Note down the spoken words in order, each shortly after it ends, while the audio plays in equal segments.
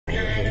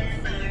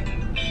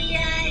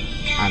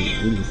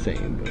I'm just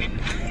saying, but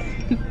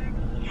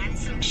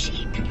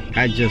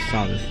I just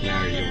saw the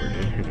scenario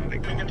where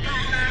they're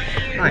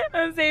like,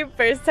 I'm saying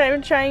first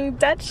time trying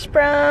Dutch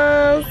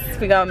Bros.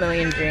 We got a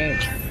million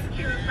drinks.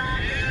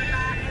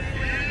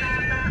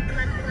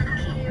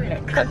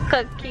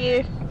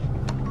 Cookie.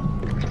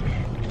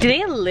 Do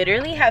they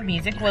literally have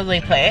music while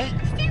they play?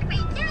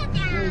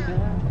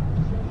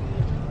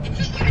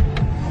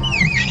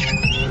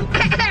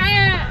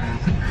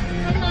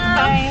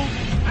 Hi.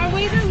 Are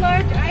we the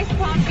large iced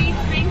coffee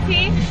green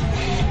tea?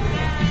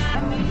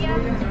 A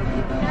medium,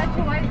 that's a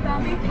white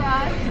zombie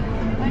sauce.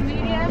 A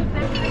medium,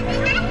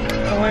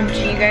 OMG,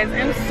 you guys,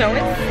 I'm so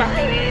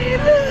excited.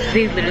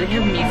 They literally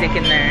have music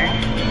in there.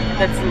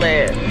 That's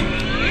lit.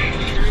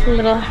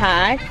 Little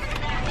hack.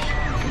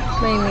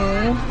 My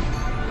new.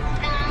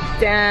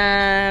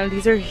 Damn,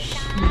 these are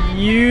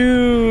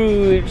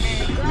huge.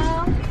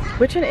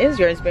 Which one is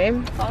yours,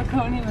 babe? I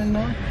don't even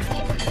know.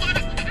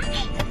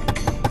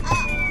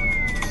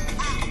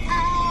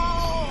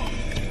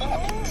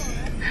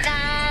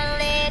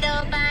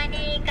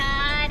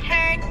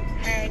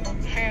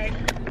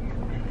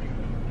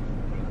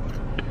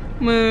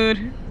 Mood.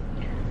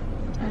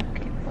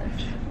 Okay,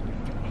 pues.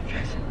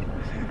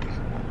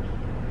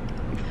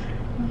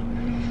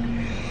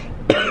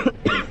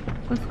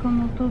 Pues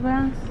como tú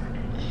veas.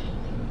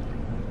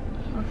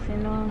 O si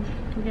no,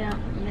 ya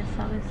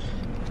sabes.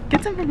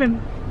 Get some for him.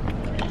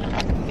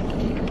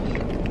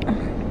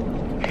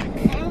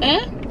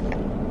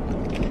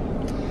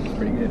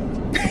 pretty good.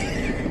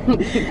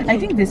 I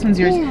think this one's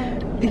yours.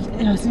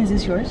 Austin, is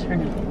this yours or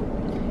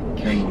no?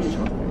 Caramel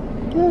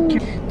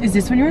chocolate. Is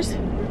this one yours?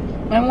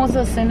 Mine was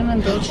a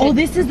cinnamon dolce. Oh,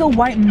 this is the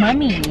white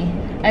mummy.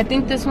 I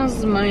think this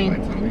one's mine.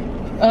 White zombie.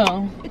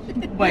 Oh,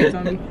 white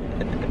zombie.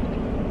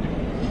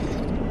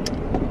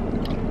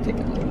 Take a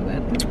little of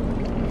that.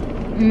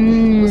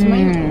 Was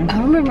mine? I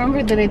don't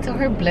remember. Did I tell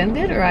her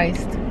blended or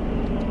iced? I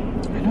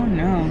don't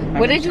know.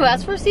 What did you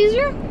ask for,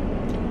 Caesar?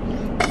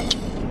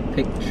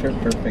 Picture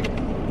perfect.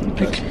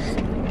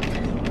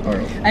 Or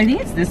I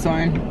think it's this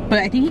one, but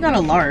I think he got a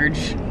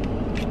large.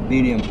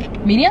 medium.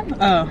 Medium?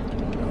 Oh.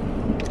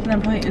 That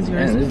probably is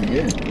yours. Man, this is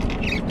good.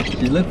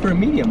 Just look for a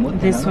medium. What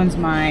the This hell? one's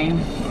mine.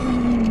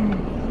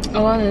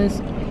 Oh, it is.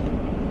 It's a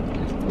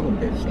little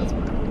bit, so that's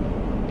fine.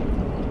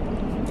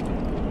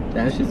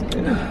 That's just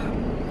good.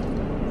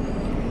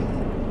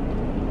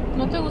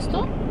 ¿No te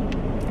gustó?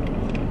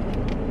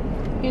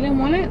 You didn't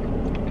want it?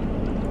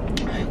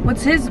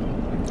 What's his?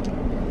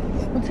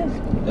 What's his?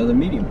 The other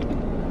medium.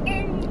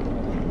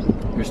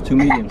 There's two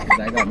mediums because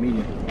I got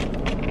medium.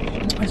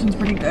 This one's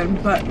pretty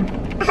good, but I'm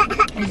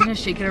just gonna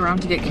shake it around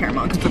to get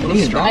caramel because it's a little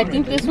Yeah, strong. I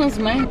think this one's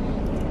mine.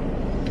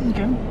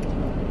 Okay.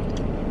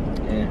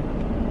 Yeah.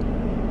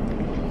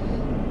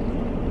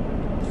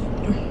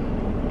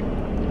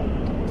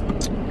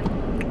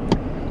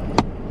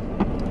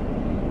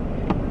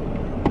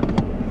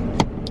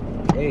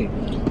 Hey.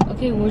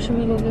 Okay, where should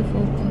we go get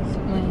food? That's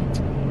mine.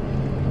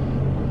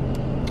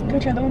 Go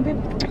try that one, babe.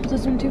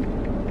 This one too.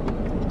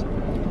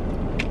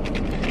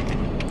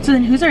 So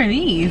then, whose are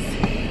these?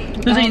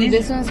 Those are these.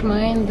 This one's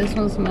mine. This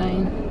one's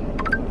mine.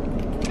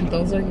 And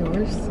those are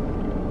yours.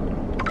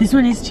 This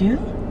one is too.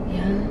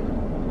 Yeah.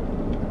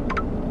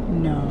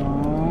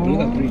 No. You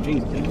got 3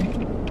 drinks, didn't you?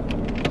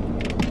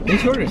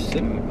 Didn't you order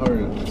cinnamon or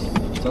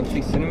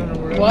something cinnamon or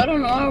whatever? Well, I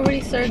don't know. I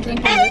already started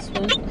drinking this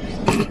one.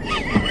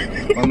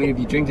 I mean, if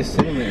you drink the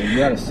cinnamon, if you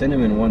got a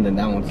cinnamon one, then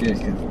that one's yours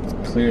because it's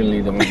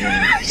clearly the one you're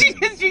She's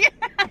she's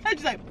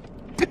like.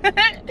 It's a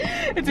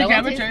That one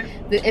camera tastes-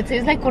 trick. It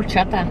tastes like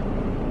horchata.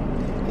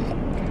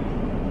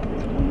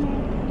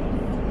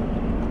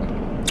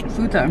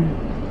 Fruta.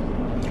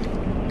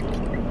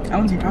 I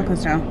want some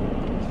tacos now.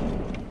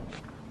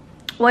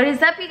 What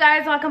is up, you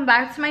guys? Welcome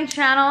back to my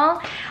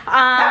channel.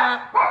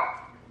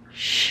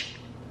 Shh.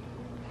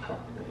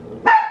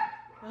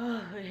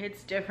 Oh, it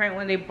hits different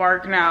when they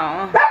bark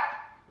now.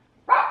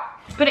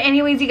 But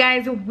anyways, you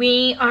guys,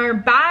 we are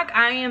back.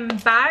 I am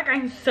back.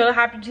 I'm so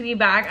happy to be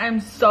back. I'm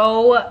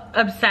so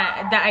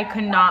upset that I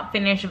could not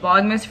finish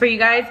Vlogmas for you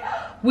guys.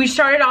 We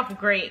started off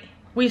great.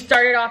 We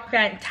started off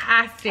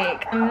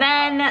fantastic, and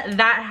then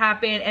that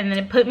happened, and then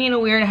it put me in a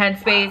weird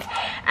headspace.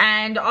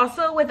 And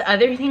also with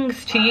other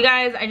things too, you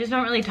guys, I just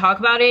don't really talk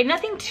about it.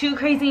 Nothing too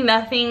crazy,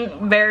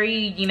 nothing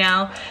very, you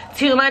know,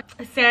 too much.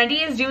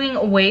 Sandy is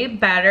doing way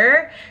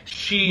better.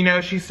 She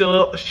is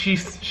still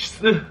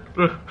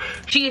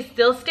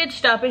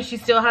stitched up and she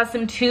still has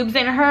some tubes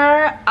in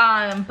her,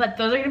 but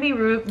those are gonna be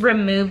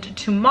removed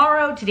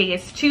tomorrow. Today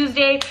is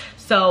Tuesday,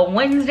 so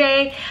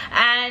Wednesday.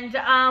 And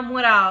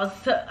what else?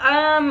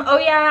 Oh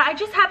yeah, I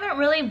just haven't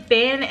really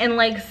been in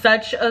like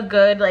such a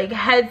good like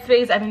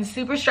headspace. I've been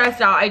super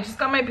stressed out. I just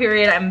got my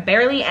period. I'm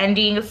barely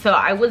ending, so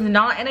I was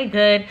not in a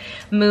good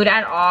mood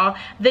at all.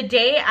 The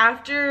day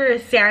after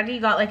Sandy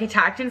got like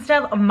attacked and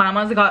stuff,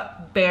 Mama's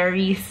got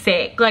very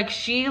sick. Like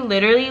she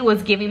literally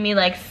was giving me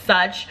like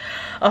such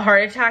a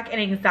heart attack and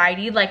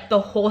anxiety. Like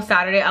the whole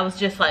Saturday I was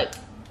just like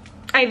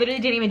I literally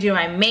didn't even do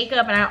my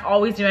makeup, and I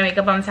always do my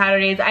makeup on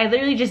Saturdays. I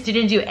literally just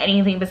didn't do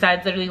anything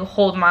besides literally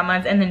hold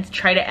Mama's and then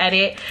try to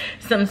edit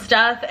some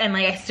stuff, and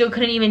like I still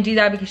couldn't even do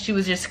that because she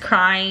was just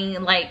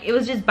crying. Like it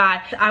was just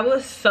bad. I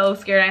was so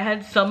scared. I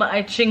had so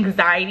much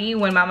anxiety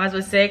when Mama's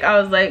was sick. I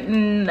was like,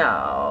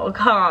 no,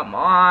 come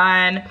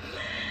on.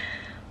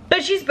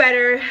 But she's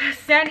better.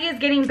 Sandy is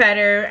getting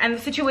better, and the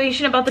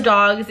situation about the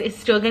dogs is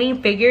still getting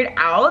figured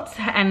out,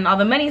 and all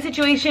the money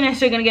situation is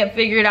still gonna get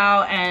figured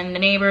out, and the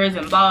neighbors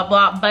and blah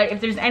blah blah. But if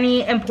there's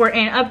any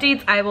important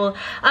updates, I will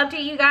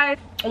update you guys.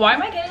 Why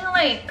am I getting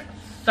like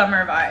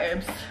summer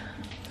vibes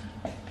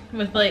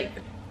with like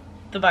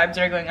the vibes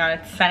that are going on?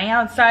 It's sunny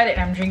outside and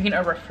I'm drinking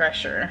a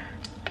refresher.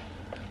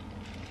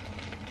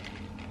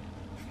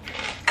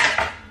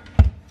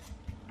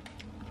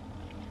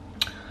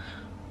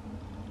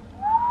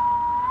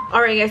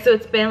 Alright guys, so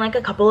it's been like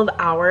a couple of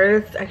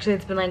hours. Actually,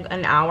 it's been like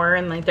an hour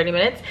and like 30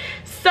 minutes.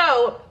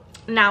 So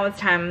now it's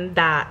time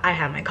that I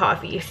have my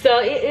coffee. So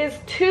it is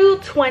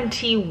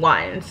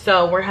 2:21.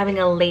 So we're having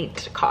a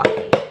late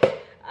coffee.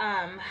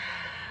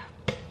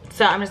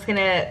 So I'm just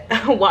gonna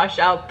wash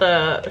out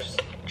the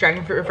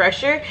dragon fruit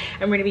refresher,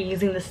 and we're gonna be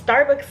using the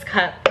Starbucks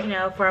cup, you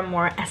know, for a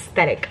more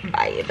aesthetic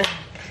vibe.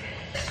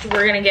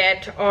 We're gonna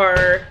get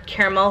our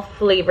caramel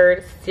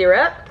flavored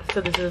syrup. So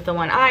this is the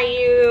one I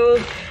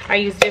use. I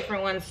use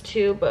different ones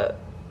too, but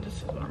this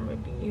is what I'm gonna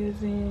be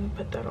using.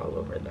 Put that all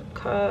over the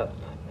cup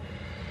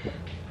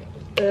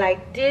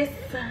like this.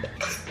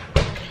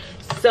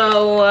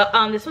 So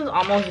this one's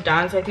almost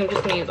done, so I think I'm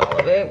just gonna use all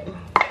of it.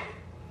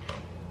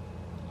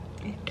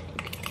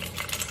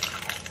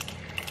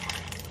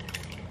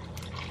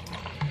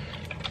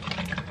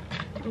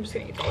 I'm just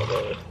gonna use all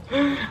of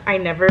it. I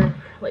never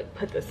like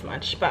put this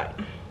much, but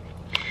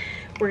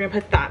we're gonna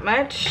put that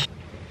much.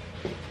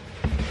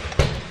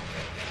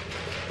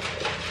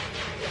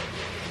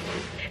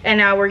 And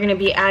now we're gonna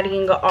be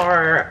adding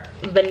our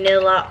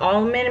vanilla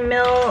almond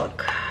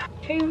milk.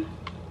 Okay,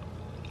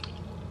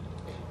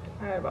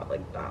 I had about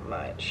like that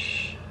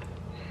much.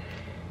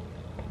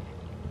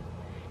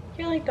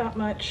 Yeah, like that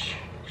much.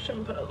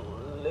 Should put a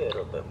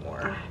little bit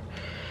more.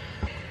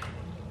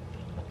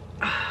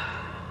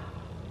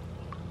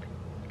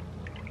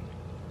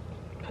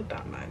 Put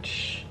that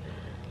much.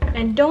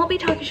 And don't be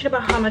talking shit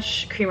about how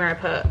much creamer I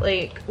put.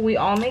 Like, we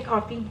all make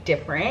coffee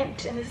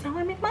different, and this is how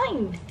I make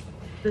mine.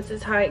 This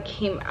is how it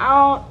came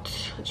out.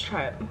 Let's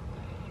try it.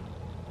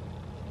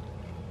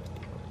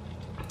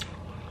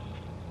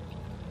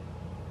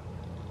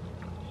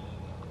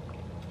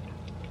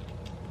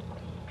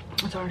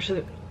 It's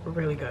actually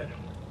really good.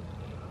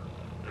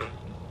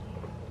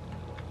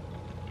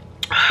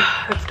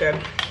 That's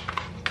good.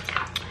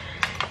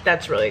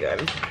 That's really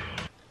good.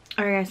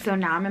 Alright guys, so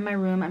now I'm in my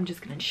room. I'm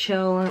just gonna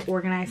chill,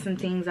 organize some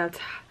things.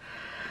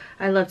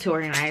 I love to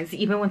organize.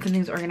 Even when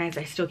something's organized,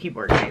 I still keep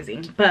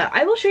organizing. But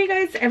I will show you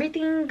guys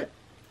everything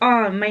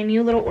on my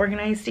new little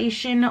organized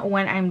station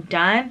when I'm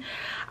done.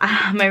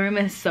 My room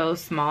is so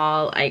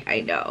small. Like,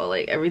 I know,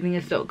 like everything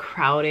is so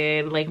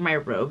crowded. Like my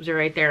robes are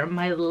right there,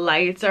 my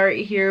lights are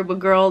right here, but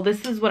girl,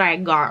 this is what I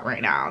got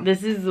right now.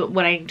 This is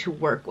what I need to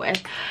work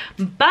with.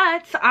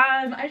 But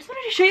I just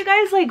wanted to show you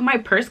guys like my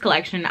purse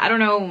collection. I don't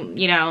know,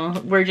 you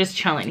know, we're just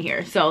chilling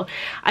here, so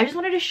I just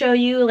wanted to show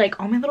you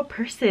like all my little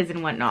purses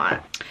and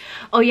whatnot.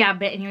 Oh yeah,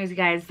 but anyways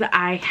guys,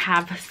 I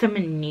have some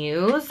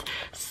news.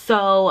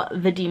 So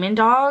the demon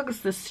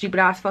dogs, the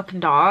stupid ass fucking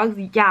dogs,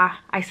 yeah,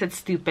 I said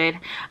stupid,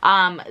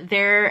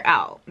 they're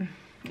out.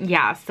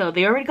 Yeah, so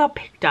they already got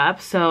picked up,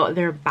 so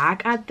they're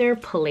back at their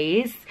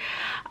place.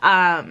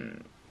 Yeah,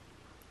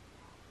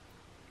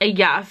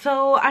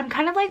 so I'm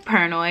kind of like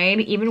paranoid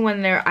even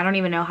when they're, I don't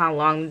even know how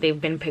long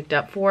they've been picked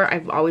up for.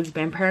 I've always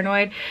been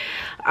paranoid.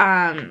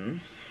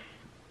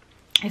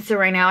 So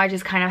right now I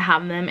just kind of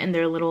have them in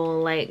their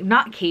little, like,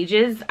 not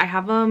cages, I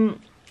have them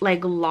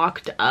like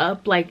locked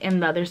up like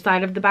in the other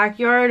side of the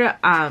backyard,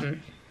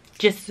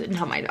 just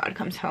until my dad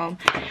comes home.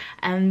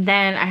 And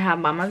then I have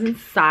Mama's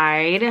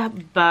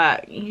inside.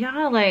 But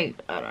yeah,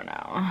 like, I don't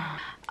know,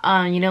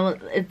 you know,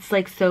 it's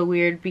like so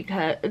weird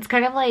because it's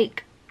kind of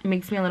like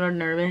makes me a little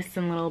nervous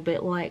and a little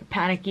bit like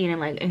panicky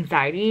and like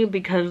anxiety,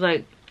 because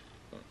like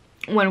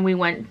when we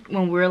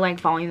were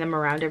like following them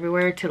around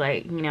everywhere to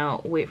like, you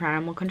know, wait for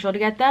animal control to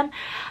get them,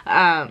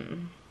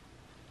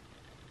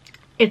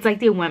 it's like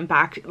they went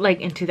back like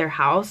into their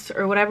house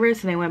or whatever,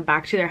 so they went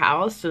back to their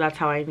house, so that's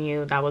how I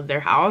knew that was their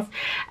house.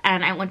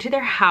 And I went to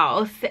their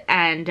house,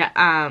 and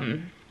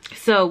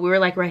so we were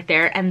like right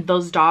there, and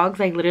those dogs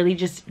like literally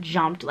just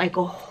jumped like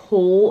a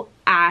whole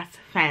ass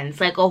fence,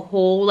 like a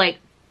whole like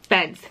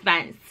fence,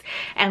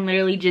 and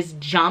literally just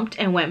jumped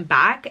and went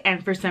back.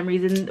 And for some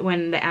reason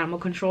when the animal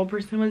control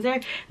person was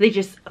there, they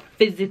just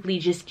physically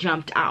just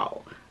jumped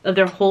out of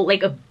their whole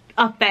like a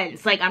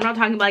fence. Like, I'm not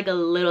talking about like a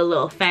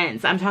little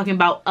fence, I'm talking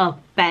about a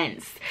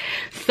fence.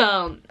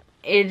 So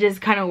it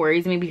just kind of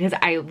worries me because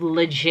I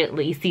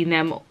legitly seen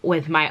them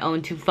with my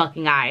own two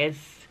fucking eyes.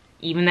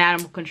 Even the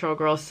animal control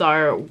girl saw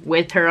her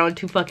with her own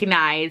two fucking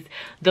eyes,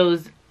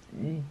 those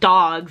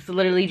dogs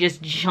literally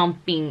just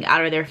jumping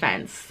out of their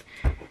fence.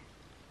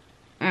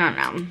 I don't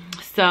know.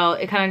 So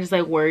it kind of just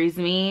like worries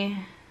me.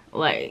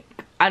 Like,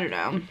 I don't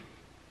know.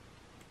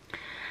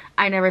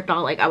 I never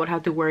thought like I would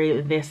have to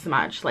worry this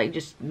much, like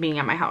just being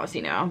at my house,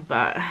 you know,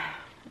 but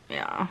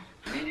yeah.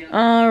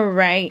 All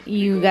right,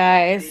 you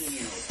guys.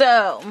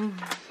 So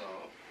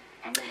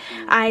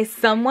I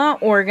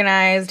somewhat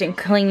organized and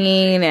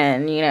cleaned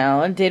and, you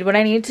know, did what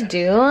I needed to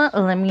do.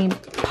 Let me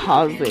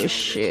pause this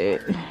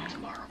shit.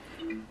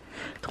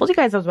 Told you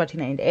guys I was watching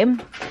 90 Day.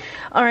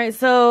 All right,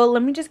 so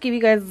let me just give you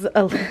guys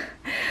of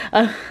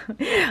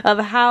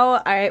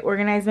how I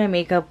organize my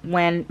makeup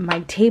when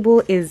my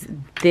table is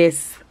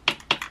this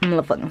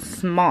motherfucking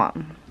small.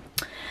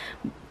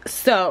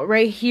 So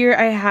right here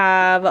I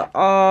have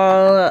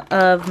all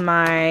of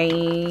my,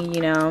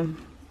 you know,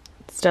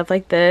 stuff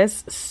like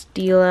this,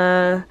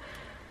 Stila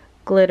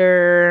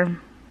glitter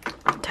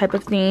type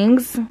of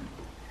things.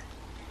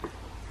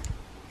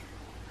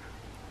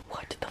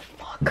 What the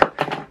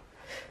fuck?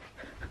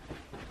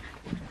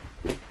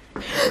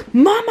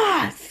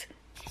 Mamas!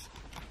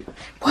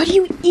 Why do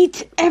you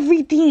eat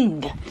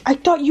everything? I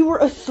thought you were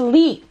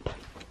asleep.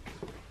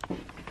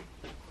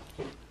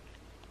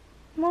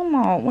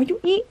 Mama, why you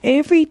eat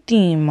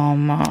everything,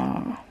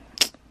 Mama?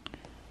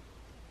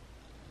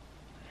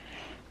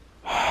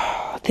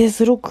 This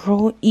little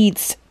girl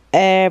eats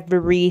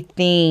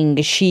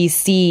everything she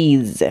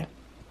sees.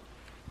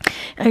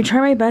 I try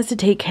my best to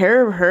take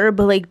care of her,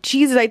 but like,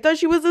 Jesus, I thought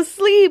she was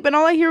asleep and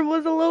all I hear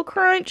was a little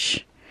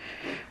crunch.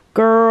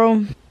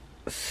 Girl.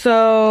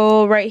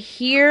 So right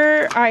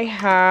here I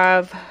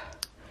have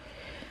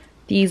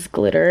these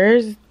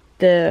glitters,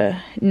 the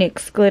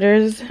NYX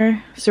glitters.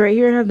 So right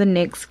here I have the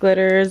NYX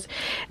glitters,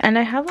 and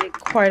I have like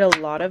quite a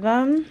lot of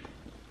them.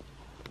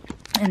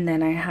 And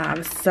then I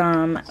have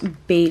some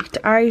baked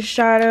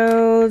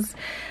eyeshadows.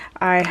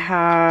 I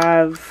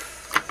have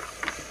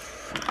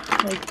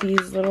like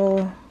these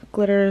little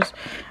glitters.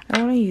 I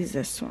want to use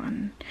this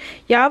one.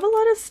 Yeah, I have a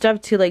lot of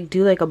stuff to like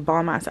do like a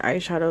bomb ass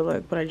eyeshadow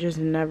look, but I just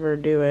never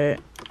do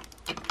it.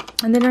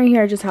 And then right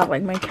here I just have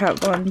like my Kat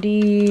Von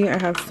D. I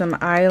have some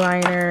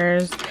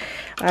eyeliners.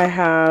 I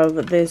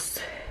have this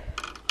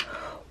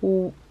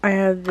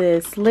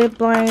lip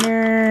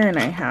liner, and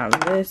I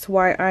have this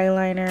white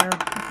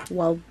eyeliner,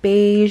 well,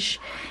 beige.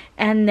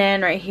 And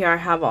then right here I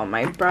have all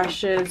my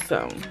brushes.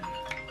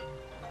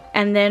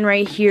 And then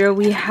right here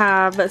we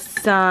have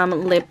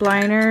some lip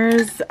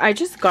liners. I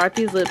just got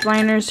these lip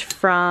liners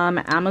from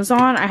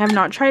Amazon. I have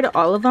not tried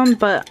all of them,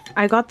 but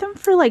I got them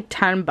for like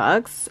 10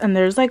 bucks, and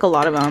there's like a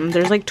lot of them.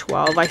 There's like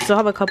 12. I still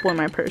have a couple in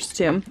my purse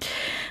too.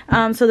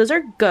 So those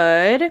are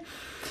good.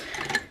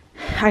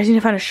 I just need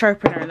to find a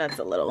sharpener that's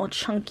a little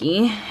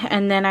chunky.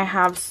 And then I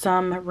have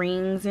some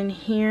rings in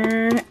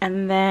here.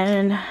 And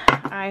then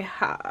I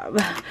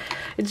have,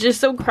 it's just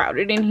so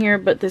crowded in here,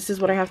 but this is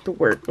what I have to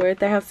work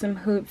with. I have some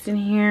hoops in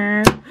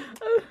here.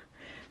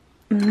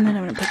 And then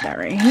I'm going to put that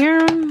right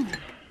here.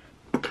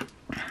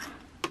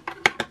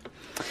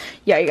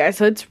 Yeah, you guys,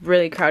 so it's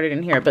really crowded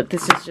in here, but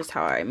this is just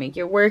how I make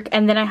it work.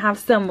 And then I have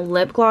some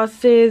lip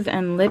glosses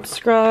and lip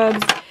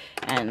scrubs,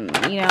 and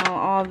you know,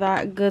 all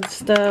that good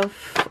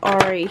stuff all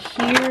right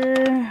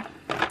here.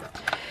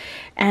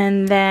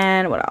 And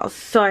then what else?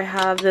 So I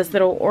have this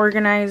little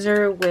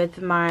organizer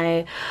with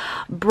my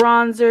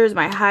bronzers,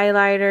 my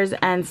highlighters,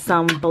 and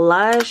some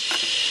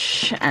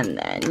blush. And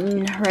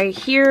then right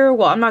here,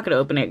 well, I'm not gonna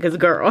open it because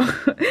girl,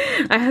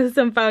 I have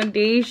some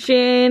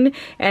foundation.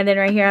 And then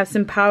right here I have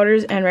some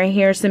powders, and right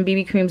here some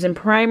BB creams and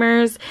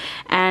primers.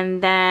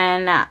 And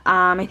then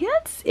I think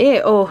that's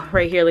it. Oh,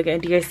 right here, look at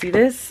it. Do you guys see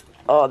this?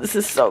 Oh, this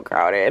is so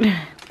crowded.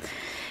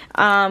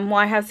 Well,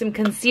 I have some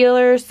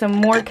concealer, some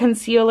more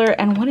concealer,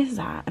 and what is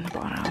that in the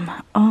bottom?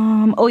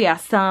 Oh yeah,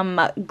 some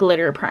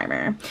glitter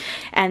primer.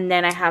 And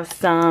then I have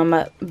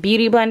some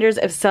beauty blenders.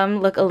 If some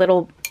look a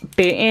little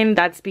bitten,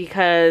 that's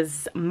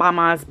because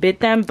Mama's bit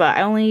them, but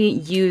I only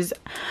use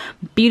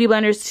beauty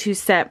blenders to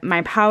set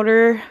my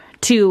powder,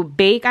 to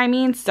bake I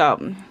mean,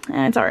 so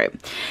it's alright.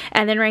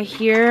 And then right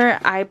here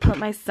I put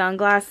my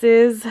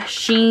sunglasses,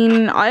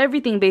 Shein,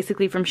 everything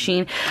basically from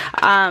Shein.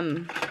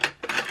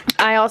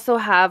 I also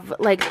have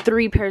like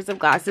 3 pairs of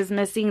glasses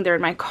missing. They're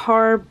in my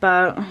car,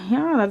 but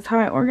yeah, that's how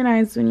I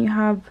organize when you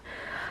have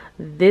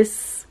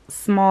this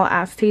small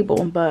ass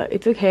table, but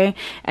it's okay.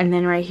 And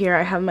then right here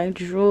I have my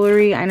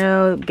jewelry. I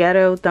know,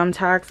 ghetto,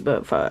 thumbtacks,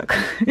 but fuck.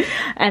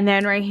 And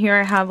then right here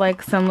I have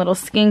like some little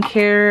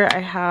skincare. I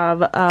have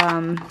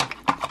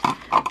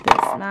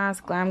this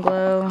mask, Glam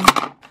Glow.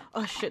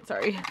 Oh shit,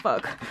 sorry,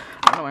 fuck,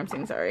 I don't know why I'm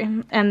saying sorry.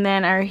 And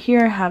then right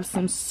here I have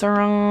some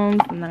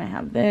serums, and then I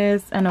have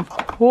this, and of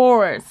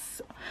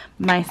course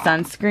my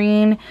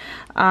sunscreen.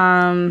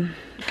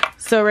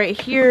 So right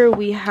here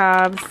we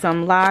have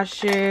some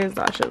lashes.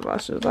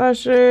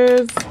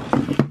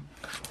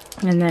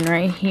 And then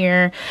right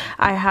here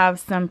I have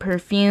some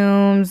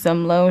perfumes,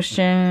 some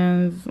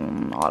lotions,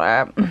 all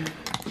that.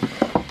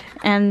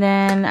 And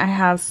then I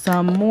have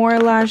some more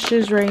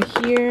lashes right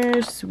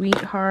here.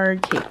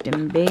 Sweetheart, Caked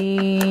and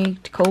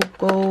Baked,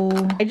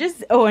 Cocoa.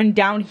 And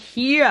down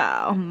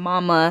here,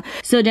 mama.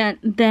 So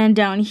then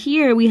down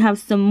here we have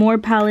some more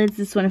palettes.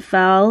 This one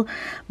fell.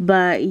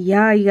 But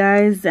yeah, you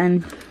guys,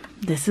 and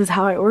this is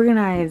how I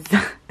organized.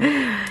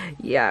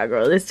 Yeah,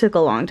 girl, this took a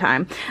long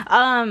time.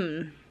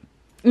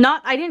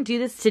 I didn't do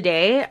this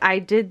today. I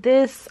did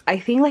this, I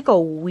think, like a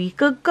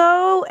week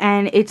ago,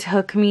 and it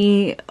took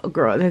me,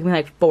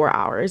 like 4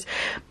 hours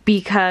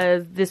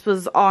because this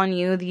was all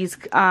new. These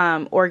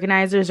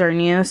organizers are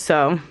new,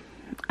 so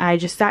I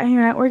just sat here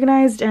and I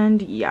organized,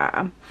 and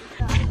yeah.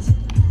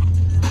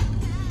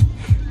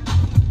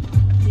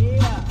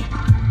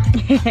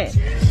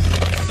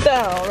 So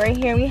right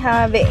here we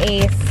have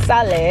a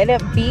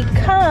salad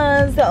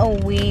because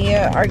we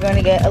are going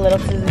to get a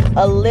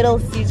Little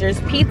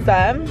Caesars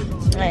pizza.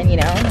 And you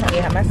know, we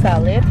have my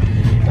salad.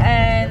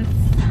 And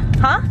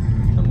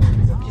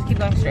just keep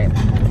going straight.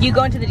 You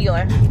go into the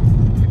dealer.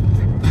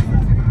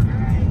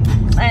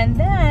 And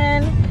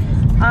then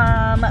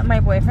my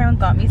boyfriend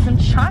got me some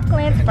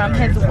chocolates from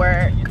his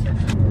work.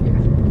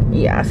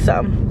 Yeah,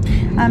 so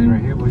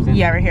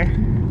yeah, right here.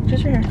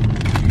 Just right here.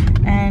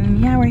 And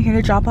yeah, we're here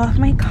to drop off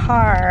my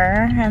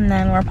car, and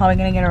then we're probably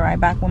gonna get a ride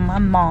back with my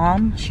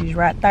mom. She's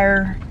right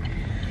there.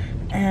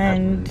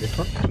 And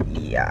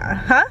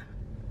yeah,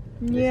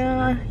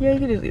 yeah, you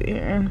can just leave it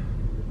here.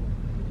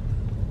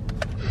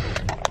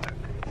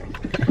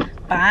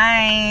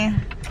 Bye.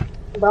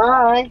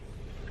 Bye.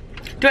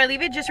 Do I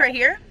leave it just right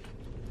here?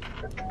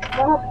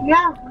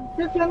 Yeah,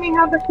 just let me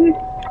have the keys.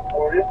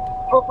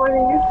 Okay.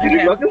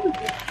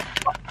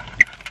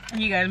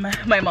 You guys,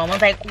 my mom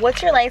was like,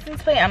 what's your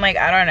license plate? I'm like,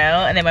 I don't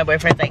know. And then my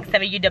boyfriend's like,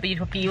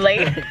 7UW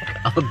late.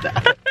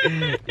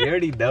 You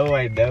already know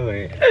I know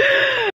it.